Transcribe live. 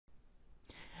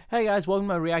Hey guys, welcome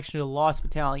to my reaction to the Lost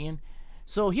Battalion.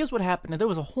 So here's what happened, and there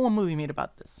was a whole movie made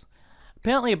about this.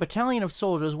 Apparently a battalion of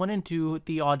soldiers went into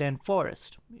the Ardennes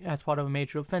forest as part of a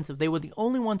major offensive. They were the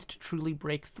only ones to truly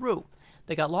break through.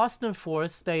 They got lost in the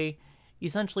forest. They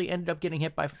essentially ended up getting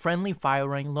hit by friendly fire,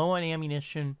 running low on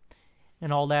ammunition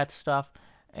and all that stuff.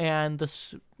 And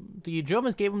the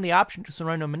Germans gave them the option to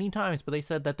surrender many times, but they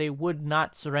said that they would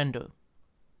not surrender.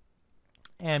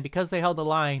 And because they held the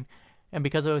line, and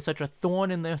because it was such a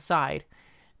thorn in their side,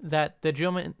 that the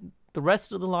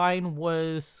rest of the line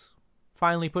was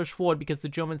finally pushed forward because the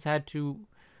Germans had to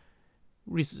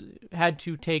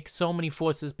take so many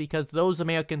forces, because those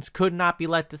Americans could not be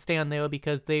let to stand there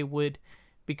because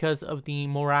of the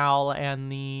morale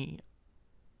and the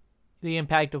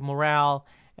impact of morale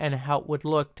and how it would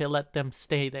look to let them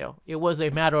stay there. It was a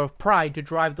matter of pride to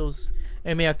drive those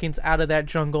Americans out of that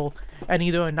jungle and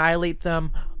either annihilate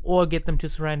them or get them to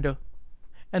surrender.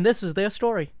 And this is their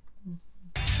story. From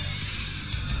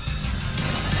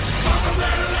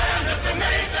their land as they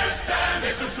made their stand,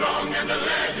 they stood strong and the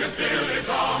legend still lives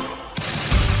on.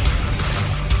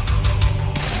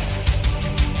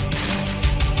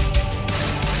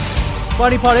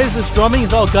 Funny part is this drumming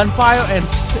is all gunfire and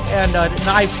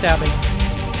knife stabbing.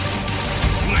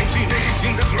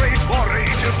 1918, the Great War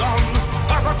rages on.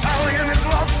 Our battalion is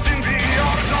lost in the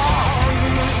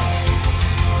Ardennes.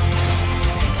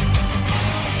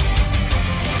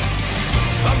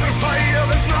 Under fire,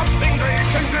 there's nothing they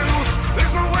can do. There's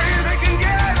no way they can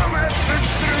get a message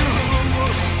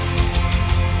through.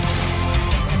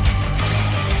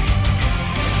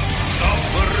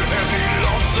 Suffer heavy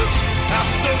losses as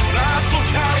the battle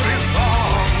carries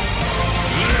on.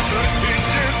 Liberty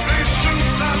division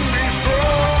standing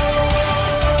strong.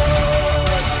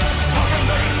 On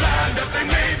their land as they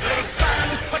made their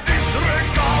stand, a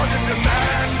disregarded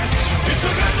demand. It's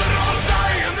surrender or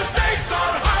die and the stakes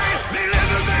are high. They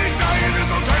live and they die, there's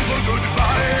no time for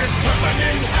goodbye. Weapon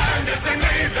in hand as they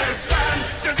made their stand,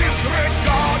 still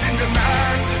disregarding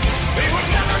demand. They would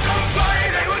never comply,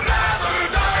 they would rather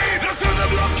die. But through the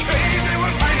blockade they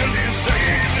were finally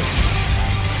saved.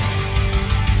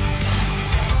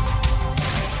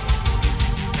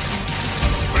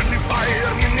 Friendly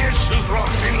fire, munitions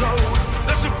running low.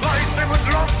 The supplies they were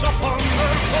dropped upon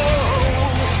their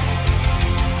foe.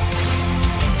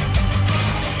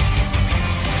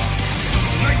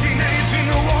 1918,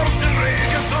 the war still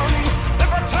rages on. The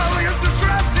battalions still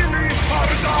trapped in the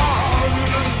Ardennes.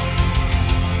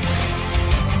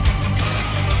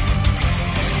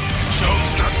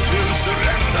 Chose not to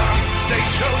surrender. They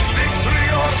chose victory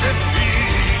or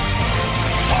defeat.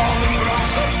 Fallen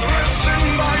brothers resting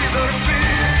by their feet.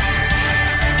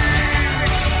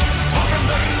 On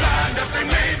their land as they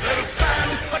made their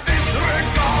stand, a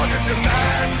disregarded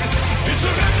demand. It's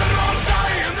surrender or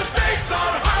die and the stakes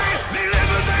are high. They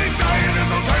live and they die,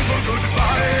 there's no time for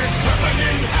goodbye. Weapon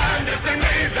in hand as they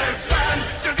made their stand,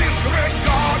 still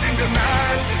disregarding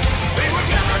demand. They would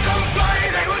never comply,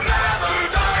 they would rather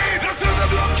die. But through the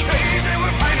blockade they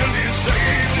were finally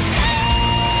saved.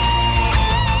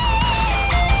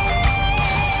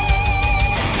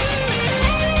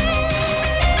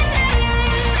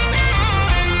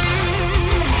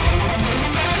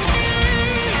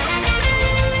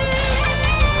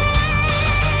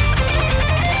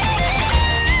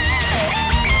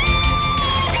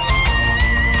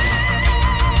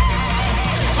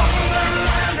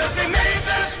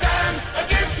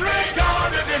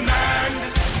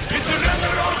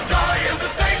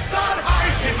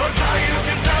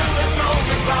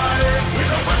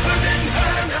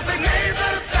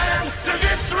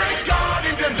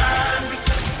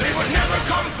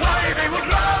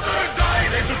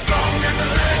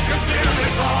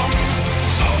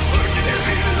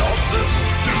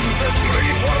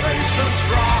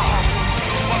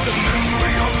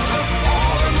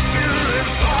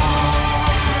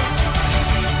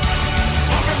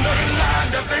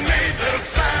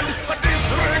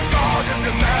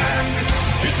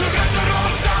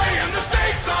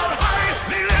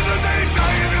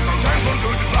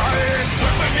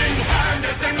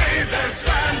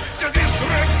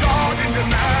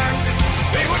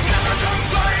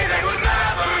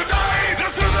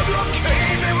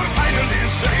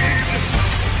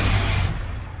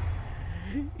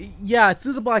 Yeah,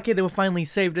 through the blockade they were finally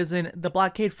saved, as in the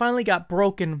blockade finally got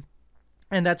broken,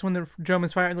 and that's when the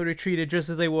Germans finally retreated, just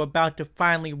as they were about to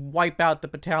finally wipe out the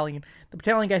battalion. The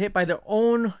battalion got hit by their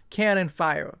own cannon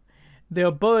fire.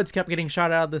 Their birds kept getting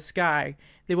shot out of the sky.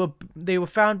 They were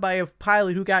found by a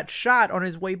pilot who got shot on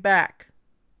his way back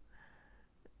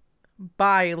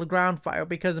by the ground fire,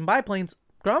 because in biplanes,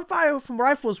 ground fire from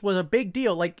rifles was a big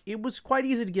deal. Like, it was quite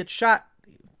easy to get shot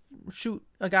shoot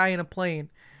a guy in a plane,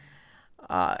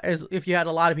 as if you had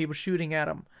a lot of people shooting at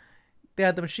him. They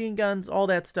had the machine guns, all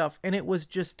that stuff, and it was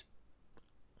just...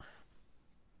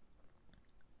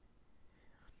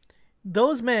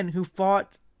 Those men who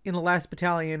fought in the last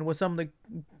battalion were some of the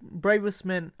bravest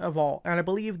men of all, and I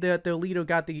believe that their leader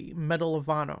got the Medal of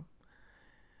Honor.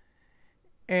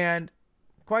 And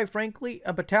quite frankly,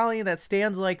 a battalion that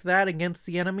stands like that against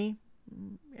the enemy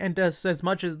and does as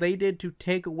much as they did to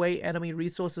take away enemy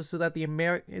resources so that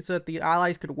the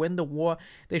Allies could win the war,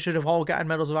 they should have all gotten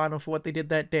Medals of Honor for what they did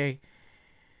that day.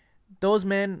 Those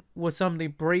men were some of the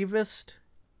bravest,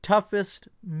 toughest,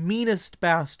 meanest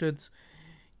bastards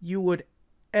you would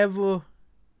ever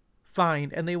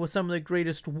find, and they were some of the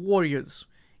greatest warriors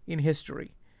in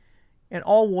history. And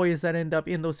all warriors that end up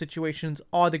in those situations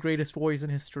are the greatest warriors in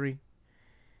history.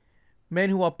 Men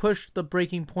who are pushed the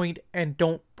breaking point and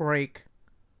don't break.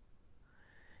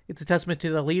 It's a testament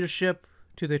to their leadership,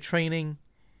 to their training,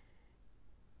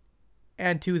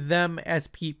 and to them as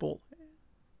people.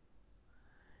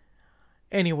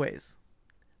 Anyways,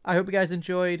 I hope you guys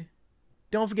enjoyed.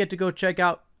 Don't forget to go check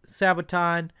out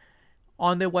Sabaton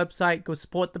on their website. Go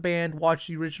support the band, watch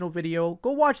the original video.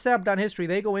 Go watch Sabaton history.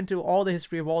 They go into all the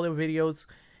history of all their videos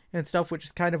and stuff, which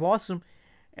is kind of awesome.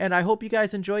 And I hope you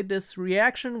guys enjoyed this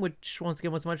reaction, which once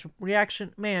again was much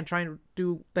reaction. Man, trying to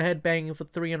do the head banging for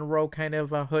 3 in a row kind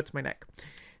of hurts my neck.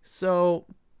 So,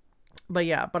 but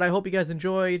yeah, but I hope you guys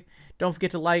enjoyed. Don't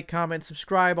forget to like, comment,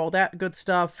 subscribe, all that good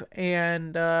stuff.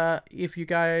 And if you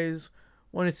guys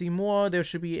want to see more, there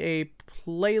should be a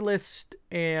playlist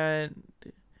and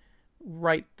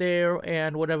right there,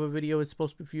 and whatever video is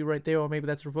supposed to be for you right there, or maybe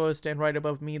that's reversed, and right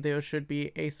above me there should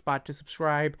be a spot to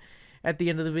subscribe at the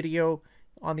end of the video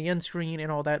on the end screen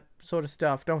and all that sort of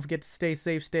stuff. Don't forget to stay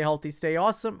safe, stay healthy, stay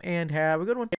awesome, and have a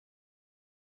good one.